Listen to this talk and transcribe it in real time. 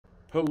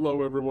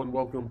Hello everyone,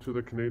 welcome to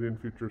the Canadian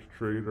Futures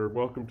Trader.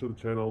 Welcome to the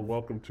channel,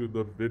 welcome to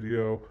the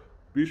video.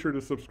 Be sure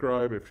to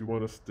subscribe if you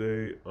want to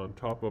stay on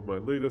top of my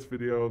latest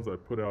videos. I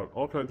put out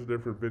all kinds of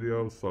different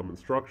videos, some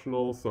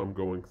instructional, some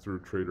going through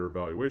trader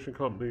evaluation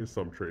companies,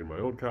 some trading my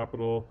own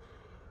capital,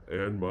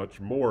 and much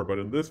more. But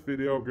in this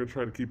video, I'm going to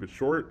try to keep it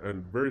short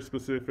and very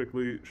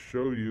specifically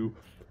show you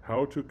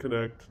how to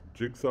connect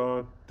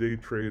Jigsaw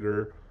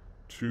Daytradr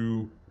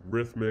to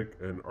Rhythmic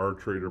and R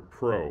Trader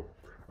Pro.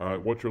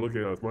 What you're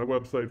looking at is my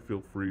website.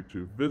 Feel free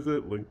to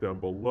visit, link down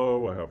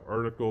below. I have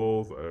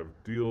articles, I have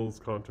deals,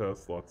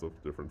 contests, lots of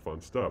different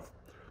fun stuff.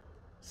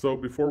 So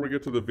before we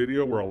get to the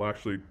video where I'll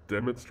actually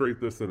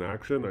demonstrate this in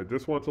action, I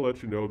just want to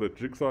let you know that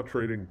Jigsaw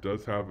Trading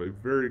does have a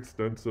very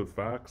extensive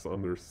facts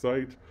on their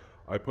site.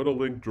 I put a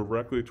link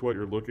directly to what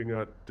you're looking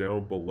at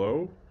down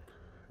below.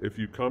 If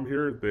you come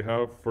here, they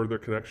have for their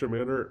connection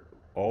manager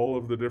all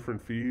of the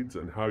different feeds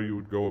and how you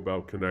would go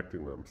about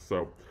connecting them.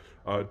 So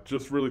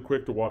just really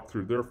quick to walk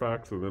through their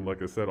facts, and then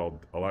like I said,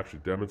 I'll actually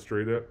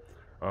demonstrate it.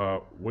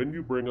 When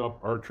you bring up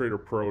R Trader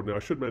Pro, now I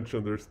should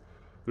mention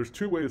there's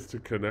two ways to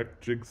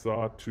connect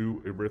Jigsaw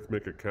to a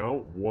Rhythmic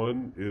account.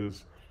 One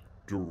is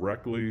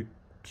directly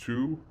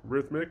to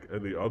Rhythmic,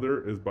 and the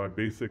other is by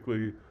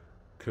basically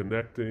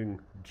connecting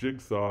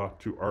Jigsaw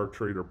to R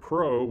Trader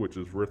Pro, which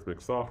is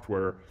Rhythmic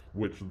software,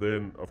 which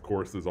then of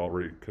course is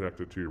already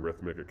connected to your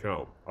Rhythmic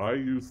account. I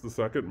use the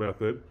second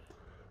method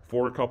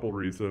for a couple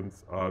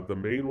reasons. The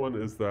main one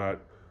is that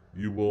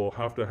you will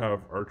have to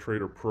have R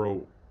Trader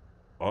Pro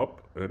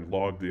up and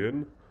logged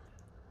in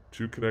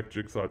to connect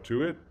Jigsaw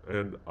to it,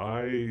 and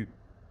I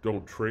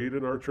don't trade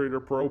in R Trader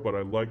Pro, but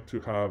I like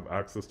to have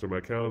access to my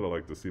account. I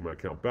like to see my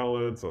account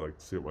balance, I like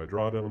to see what my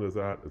drawdown is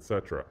at,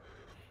 etc.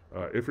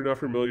 If you're not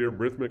familiar,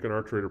 Rhythmic and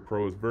R Trader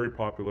Pro is very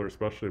popular,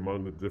 especially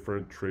among the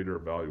different trader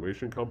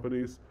evaluation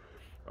companies.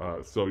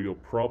 So you'll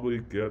probably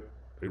get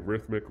a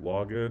Rhythmic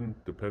login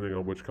depending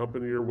on which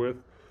company you're with.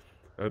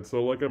 And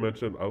so like I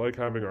mentioned, I like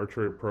having R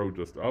Trader Pro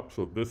just up,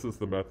 so this is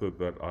the method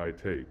that I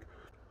take.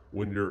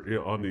 When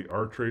you're on the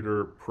R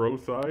Trader Pro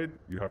side,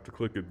 you have to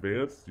click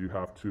Advanced, you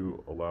have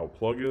to allow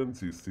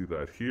plugins, you see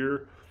that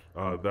here.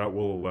 That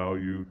will allow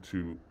you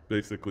to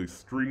basically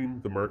stream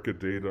the market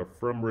data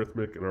from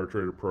Rhythmic and R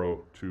Trader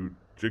Pro to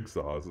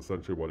Jigsaw is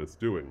essentially what it's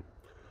doing.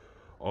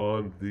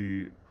 On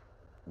the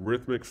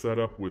Rhythmic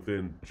setup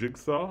within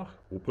Jigsaw,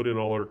 we'll put in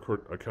all our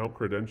account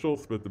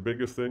credentials, but the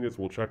biggest thing is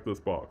we'll check this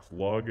box,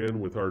 log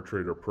in with R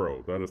Trader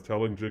Pro. That is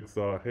telling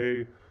Jigsaw,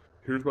 hey,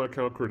 here's my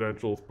account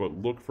credentials, but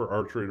look for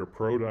R Trader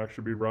Pro to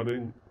actually be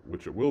running,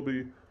 which it will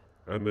be,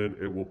 and then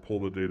it will pull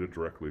the data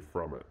directly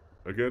from it.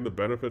 Again, the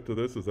benefit to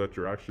this is that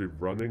you're actually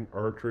running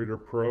R Trader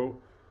Pro,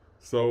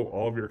 so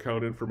all of your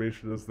account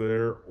information is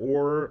there.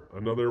 Or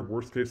another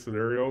worst case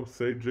scenario,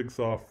 say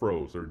Jigsaw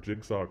froze or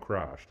Jigsaw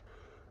crashed,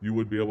 you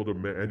would be able to,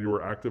 and you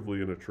were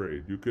actively in a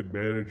trade, you could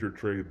manage your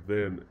trade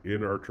then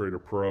in R Trader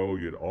Pro.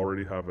 You'd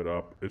already have it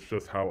up. It's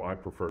just how I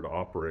prefer to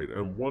operate.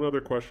 And one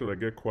other question I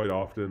get quite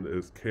often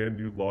is, can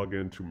you log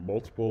into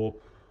multiple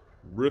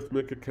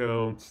Rhythmic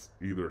accounts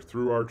either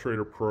through R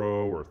Trader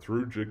Pro or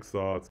through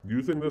Jigsaw?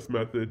 Using this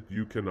method,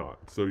 you cannot.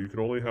 So you can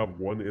only have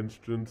one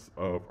instance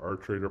of R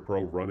Trader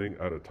Pro running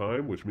at a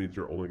time, which means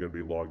you're only going to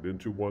be logged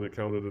into one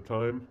account at a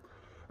time.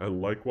 And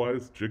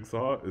likewise,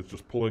 Jigsaw is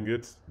just pulling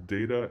its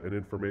data and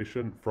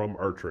information from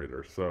R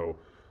Trader. So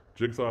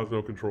Jigsaw has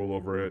no control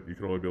over it. You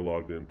can only be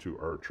logged into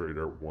R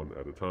Trader one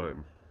at a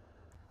time.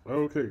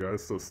 Okay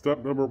guys, so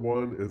step number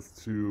one is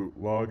to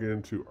log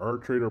into R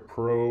Trader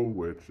Pro,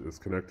 which is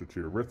connected to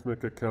your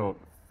Rhythmic account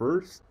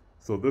first.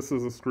 So this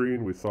is a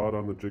screen, we saw it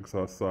on the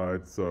Jigsaw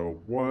side. So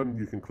one,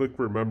 you can click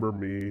Remember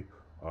Me.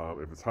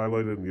 If it's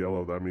highlighted in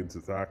yellow, that means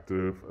it's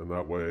active, and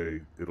that way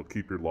it'll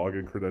keep your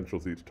login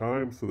credentials each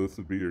time. So this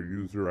would be your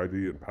user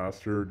ID and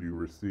password you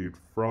received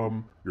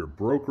from your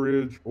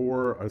brokerage,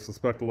 or I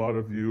suspect a lot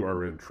of you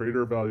are in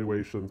trader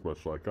evaluations,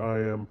 much like I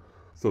am.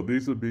 So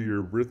these would be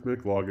your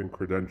Rhythmic login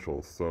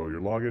credentials. So your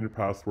login, your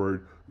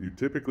password, you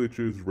typically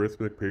choose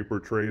Rhythmic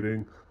paper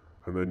trading,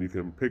 and then you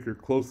can pick your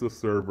closest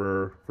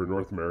server. For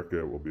North America,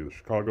 it will be the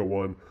Chicago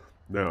one.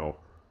 Now,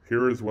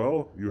 here as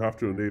well, you have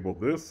to enable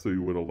this, so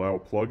you would allow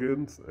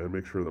plugins and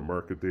make sure the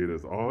market data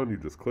is on. You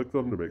just click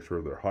them to make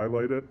sure they're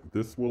highlighted.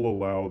 This will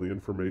allow the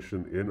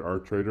information in R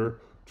Trader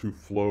to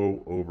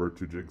flow over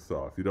to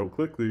Jigsaw. If you don't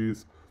click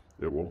these,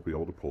 it won't be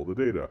able to pull the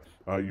data.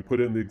 You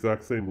put in the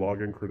exact same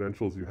login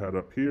credentials you had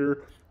up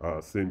here.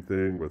 Same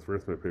thing with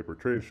Rhythmic Paper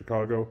Trade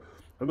Chicago.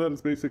 And that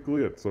is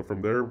basically it. So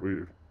from there,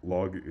 we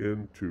log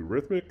into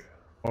Rhythmic.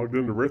 Logged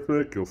into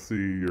Rhythmic, you'll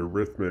see your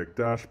Rhythmic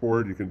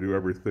dashboard. You can do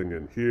everything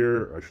in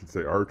here. I should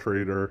say R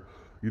Trader.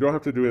 You don't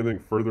have to do anything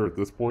further at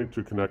this point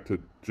to connect to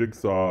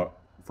Jigsaw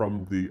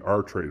from the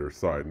R Trader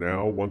side.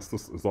 Now,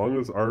 as long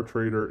as R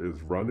Trader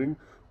is running,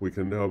 we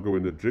can now go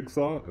into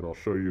Jigsaw, and I'll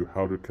show you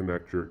how to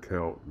connect your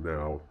account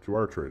now to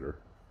R Trader.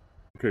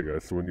 Okay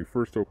guys, so when you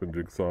first open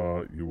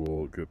Jigsaw, you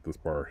will get this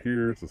bar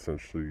here. It's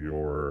essentially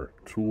your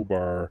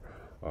toolbar.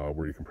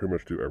 where you can pretty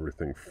much do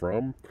everything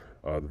from.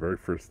 The very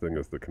first thing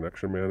is the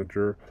connection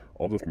manager.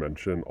 I'll just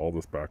mention all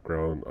this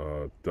background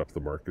depth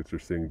of markets you're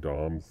seeing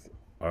DOMs.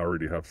 I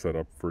already have set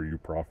up for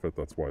uProfit.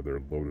 That's why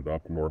they're loaded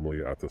up.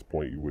 Normally at this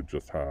point you would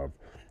just have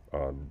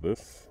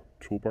this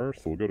toolbar.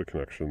 So we'll go to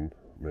connection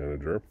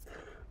manager.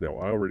 Now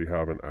I already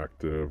have an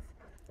active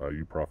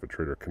uProfit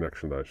Trader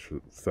connection that I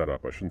should set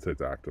up. I shouldn't say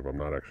it's active. I'm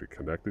not actually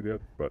connected yet,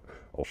 but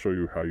I'll show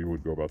you how you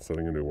would go about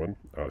setting a new one.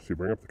 So you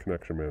bring up the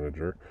connection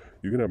manager.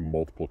 You can have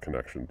multiple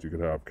connections. You can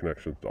have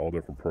connections to all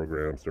different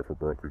programs, different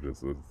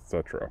brokerages,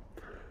 etc.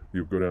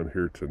 You go down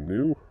here to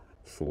new,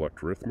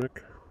 select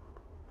Rhythmic.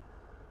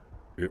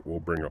 It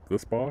will bring up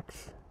this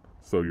box.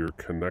 So your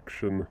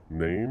connection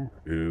name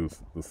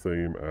is the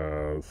same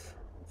as,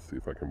 let's see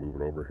if I can move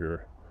it over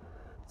here.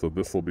 So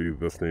this will be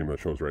this name that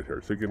shows right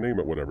here. So you can name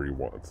it whatever you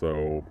want.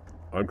 So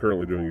I'm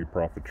currently doing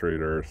uProfit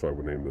Trader, so I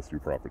would name this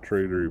uProfit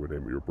Trader. You would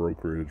name it your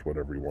brokerage,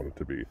 whatever you want it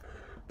to be.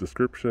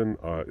 Description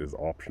is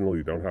optional.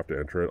 You don't have to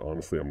enter it.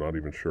 Honestly, I'm not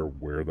even sure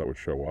where that would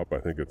show up. I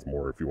think it's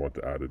more if you want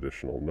to add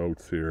additional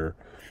notes here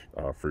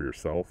for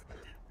yourself.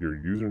 Your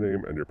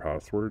username and your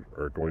password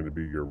are going to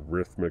be your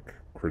Rhythmic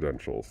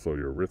credentials. So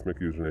your Rhythmic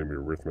username,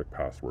 your Rhythmic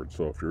password.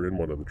 So if you're in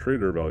one of the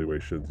trader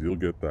evaluations, you'll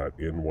get that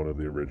in one of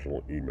the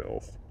original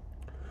emails.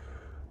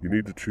 You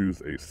need to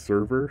choose a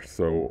server,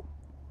 so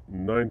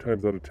 9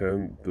 times out of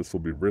 10, this will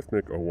be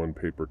Rhythmic O1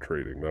 paper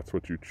trading. That's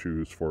what you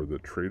choose for the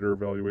trader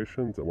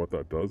evaluations, and what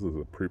that does is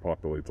it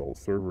pre-populates all the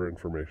server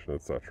information,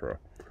 etc.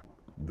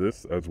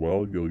 This as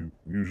well, you'll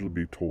usually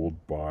be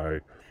told by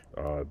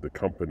the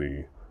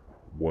company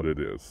what it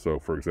is. So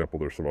for example,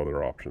 there's some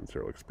other options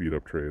here like Speed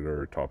Up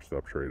Trader,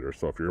 TopStep Trader.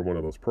 So if you're in one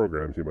of those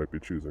programs, you might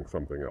be choosing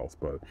something else,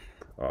 but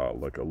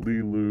like a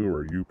LeeLoo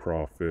or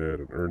uProfit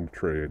and Earn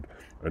Trade,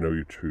 I know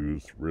you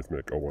choose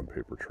Rhythmic O1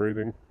 paper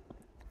trading.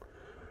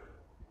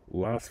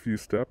 Last few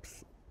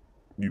steps,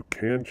 you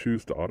can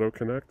choose to auto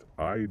connect.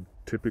 I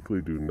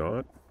typically do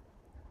not.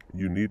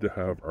 You need to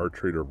have R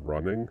Trader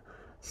running.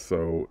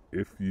 So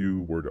if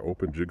you were to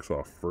open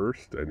Jigsaw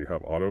first and you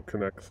have auto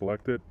connect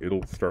selected,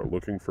 it'll start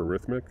looking for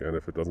Rhythmic, and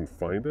if it doesn't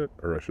find it,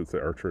 or I should say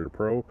R Trader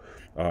Pro,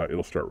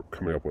 it'll start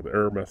coming up with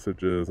error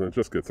messages, and it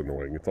just gets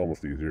annoying. It's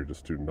almost easier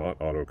just to not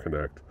auto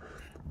connect,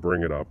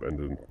 bring it up, and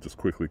then just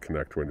quickly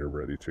connect when you're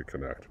ready to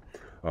connect.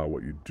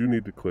 What you do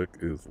need to click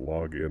is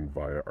log in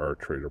via R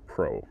Trader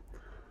Pro.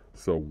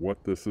 So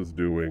what this is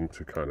doing,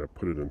 to kind of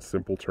put it in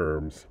simple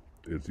terms,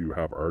 is you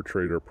have R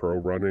Trader Pro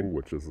running,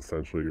 which is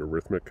essentially your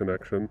Rhythmic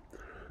connection.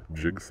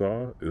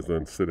 Jigsaw is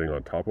then sitting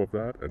on top of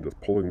that and just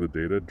pulling the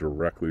data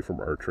directly from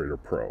R Trader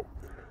Pro.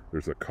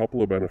 There's a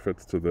couple of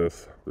benefits to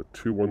this. The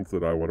two ones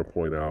that I want to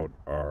point out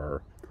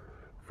are,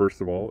 first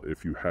of all,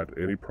 if you had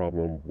any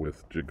problem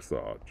with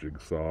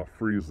Jigsaw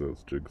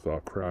freezes,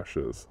 Jigsaw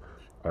crashes.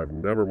 I've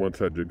never once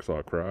had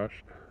Jigsaw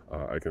crash,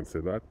 I can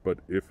say that, but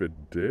if it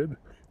did,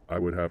 I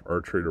would have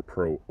R Trader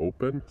Pro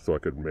open so I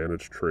could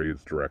manage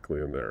trades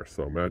directly in there.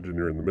 So imagine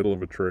you're in the middle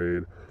of a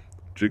trade,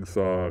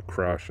 Jigsaw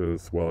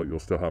crashes, well, you'll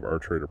still have R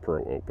Trader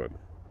Pro open.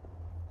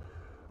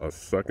 A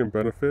second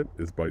benefit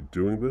is by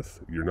doing this,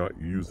 you're not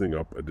using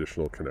up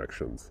additional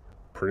connections.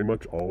 Pretty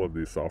much all of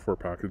these software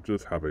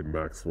packages have a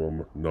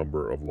maximum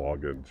number of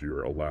logins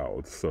you're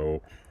allowed.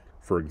 So,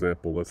 for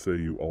example, let's say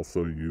you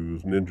also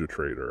use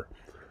NinjaTrader,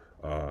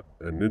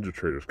 and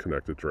NinjaTrader is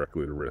connected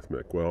directly to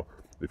Rhythmic. Well,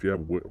 if you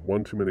have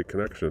one too many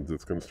connections,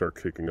 it's going to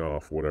start kicking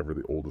off whatever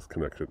the oldest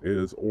connection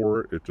is,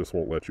 or it just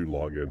won't let you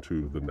log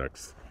into the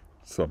next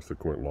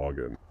subsequent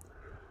login.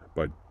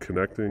 By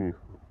connecting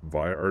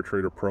via R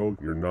Trader Pro,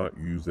 you're not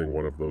using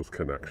one of those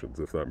connections,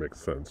 if that makes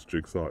sense.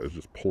 Jigsaw is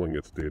just pulling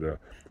its data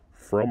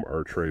from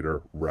R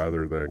Trader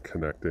rather than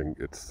connecting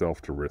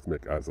itself to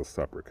Rhythmic as a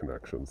separate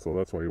connection. So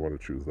that's why you want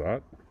to choose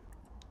that.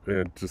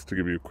 And just to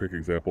give you a quick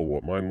example of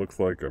what mine looks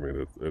like, I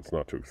mean, it's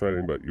not too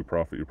exciting, but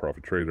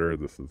uProfit Trader,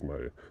 this is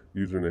my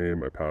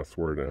username, my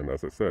password, and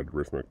as I said,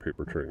 Rhythmic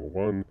Paper Trading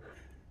 1,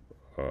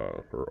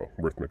 or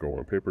Rhythmic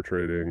O1 paper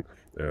trading,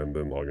 and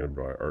then log in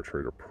via R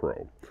Trader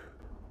Pro.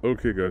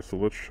 Okay guys, so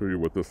let's show you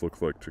what this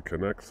looks like to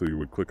connect. So you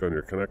would click on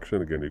your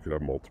connection. Again, you could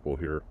have multiple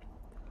here.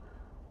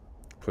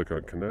 Click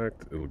on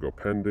connect, it'll go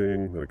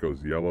pending, then it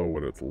goes yellow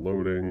when it's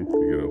loading.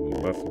 You get a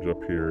little message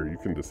up here. You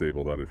can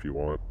disable that if you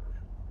want.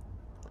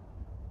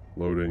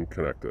 Loading,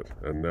 connected,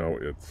 and now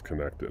it's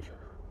connected.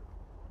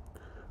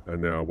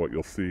 And now what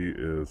you'll see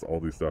is all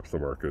these depths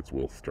of markets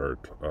will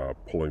start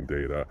pulling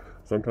data.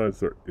 Sometimes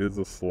there is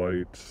a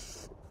slight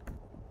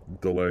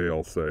delay,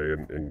 I'll say,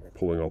 in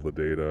pulling all the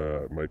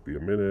data. It might be a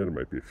minute, it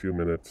might be a few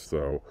minutes,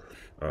 so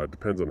it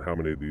depends on how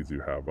many of these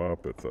you have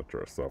up,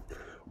 etc. So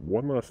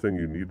one last thing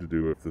you need to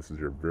do if this is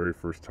your very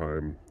first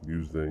time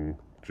using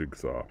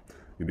Jigsaw,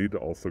 you need to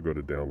also go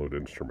to download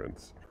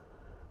instruments.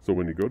 So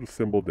when you go to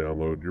symbol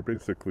download, you're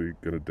basically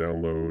going to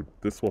download,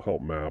 this will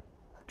help map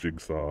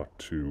Jigsaw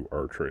to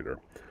R Trader.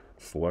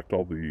 Select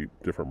all the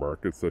different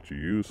markets that you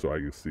use. So I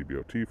use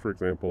CBOT, for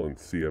example, and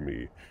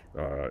CME.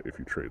 If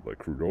you trade like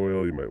crude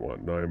oil, you might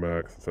want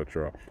NYMEX,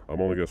 etc.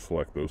 I'm only going to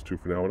select those two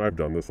for now, and I've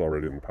done this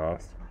already in the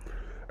past.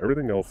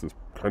 Everything else is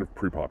kind of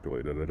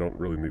pre-populated. I don't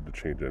really need to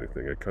change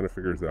anything. It kind of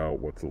figures out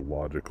what's a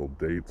logical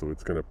date, so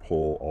it's going to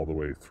pull all the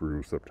way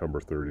through September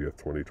 30th,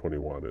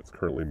 2021. It's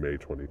currently May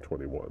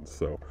 2021,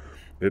 so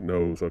it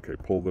knows, okay,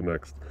 pull the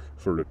next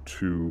sort of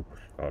two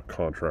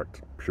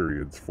contract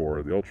periods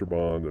for the Ultra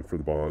Bond and for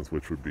the bonds,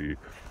 which would be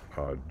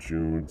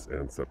June's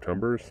and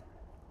September's.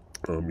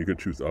 You can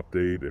choose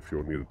update if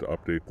you needed to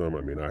update them. I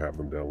mean, I have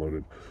them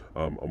downloaded.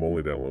 I'm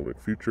only downloading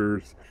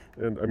futures.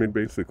 And I mean,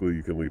 basically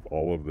you can leave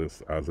all of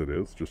this as it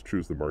is. Just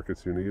choose the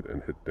markets you need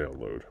and hit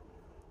download.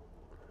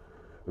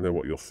 And then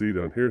what you'll see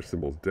down here,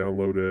 symbols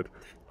downloaded.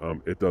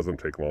 It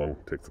doesn't take long.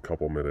 It takes a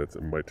couple minutes.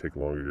 It might take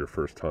longer your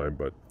first time,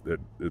 but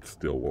it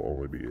still will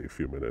only be a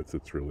few minutes.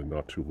 It's really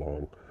not too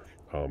long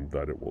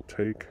that it will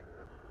take.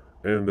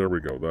 And there we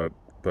go.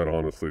 That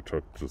honestly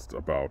took just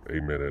about a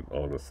minute,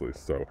 honestly.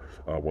 So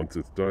once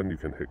it's done, you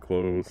can hit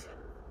close.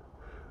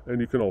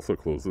 And you can also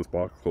close this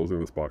box. Closing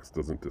this box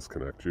doesn't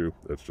disconnect you.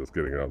 It's just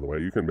getting it out of the way.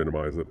 You can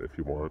minimize it if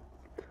you want.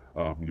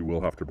 You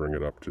will have to bring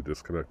it up to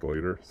disconnect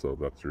later, so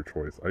that's your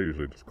choice. I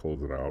usually just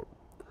close it out.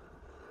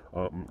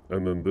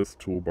 And then this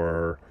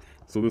toolbar,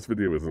 so this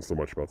video isn't so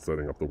much about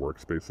setting up the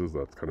workspaces.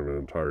 That's kind of an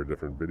entire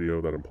different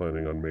video that I'm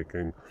planning on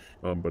making.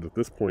 But at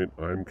this point,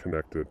 I'm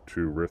connected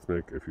to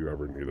Rhythmic. If you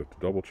ever needed to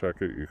double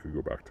check it, you could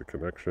go back to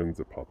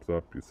connections. It pops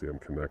up. You see I'm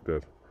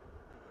connected.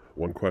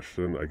 One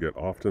question I get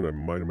often, I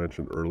might have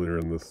mentioned earlier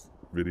in this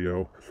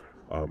video,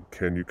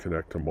 can you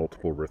connect to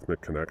multiple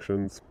Rhythmic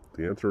connections?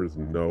 The answer is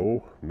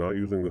no, not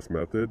using this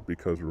method,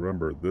 because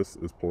remember, this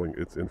is pulling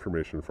its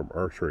information from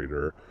R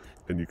Trader,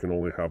 and you can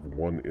only have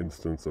one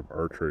instance of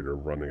R Trader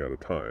running at a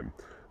time.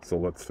 So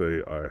let's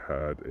say I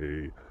had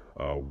a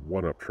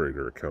OneUp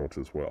Trader account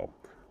as well.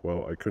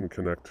 Well, I couldn't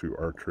connect to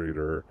R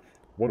Trader,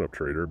 OneUp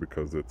Trader,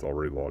 because it's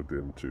already logged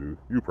into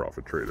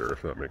UProfit Trader,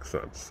 if that makes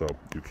sense. So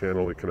you can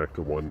only connect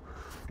to one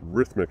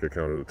Rhythmic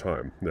account at a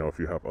time. Now, if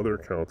you have other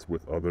accounts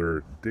with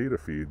other data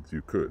feeds,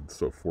 you could.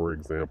 So for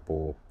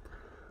example,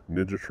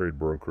 Ninja Trade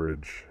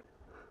Brokerage,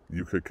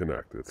 you could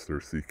connect. It's their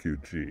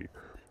CQG.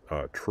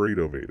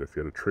 Tradeovate, if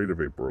you had a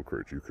Tradeovate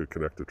brokerage, you could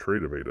connect to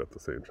Tradeovate at the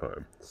same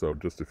time. So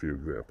just a few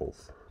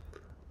examples.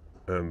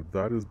 And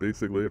that is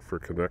basically it for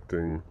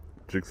connecting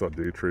Jigsaw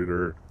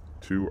Daytradr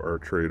to R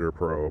Trader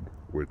Pro,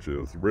 which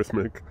is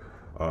Rithmic.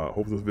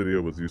 Hope this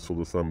video was useful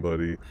to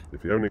somebody.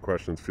 If you have any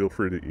questions, feel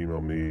free to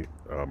email me.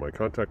 My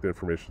contact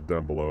information is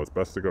down below. It's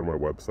best to go to my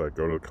website,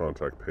 go to the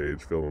contact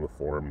page, fill in the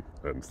form,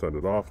 and send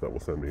it off. That will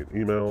send me an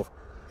email.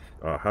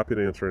 Happy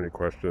to answer any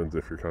questions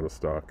if you're kind of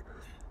stuck.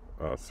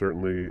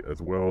 Certainly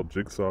as well,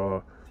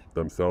 Jigsaw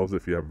themselves,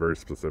 if you have very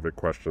specific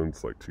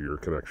questions like to your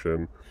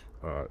connection,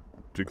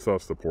 Jigsaw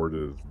support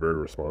is very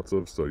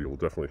responsive, so you'll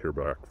definitely hear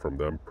back from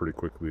them pretty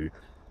quickly.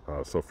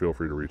 So feel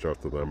free to reach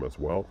out to them as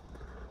well.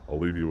 I'll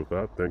leave you with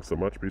that. Thanks so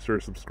much. Be sure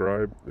to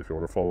subscribe if you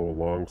want to follow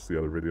along, see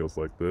other videos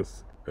like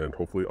this, and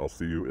hopefully I'll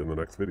see you in the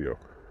next video.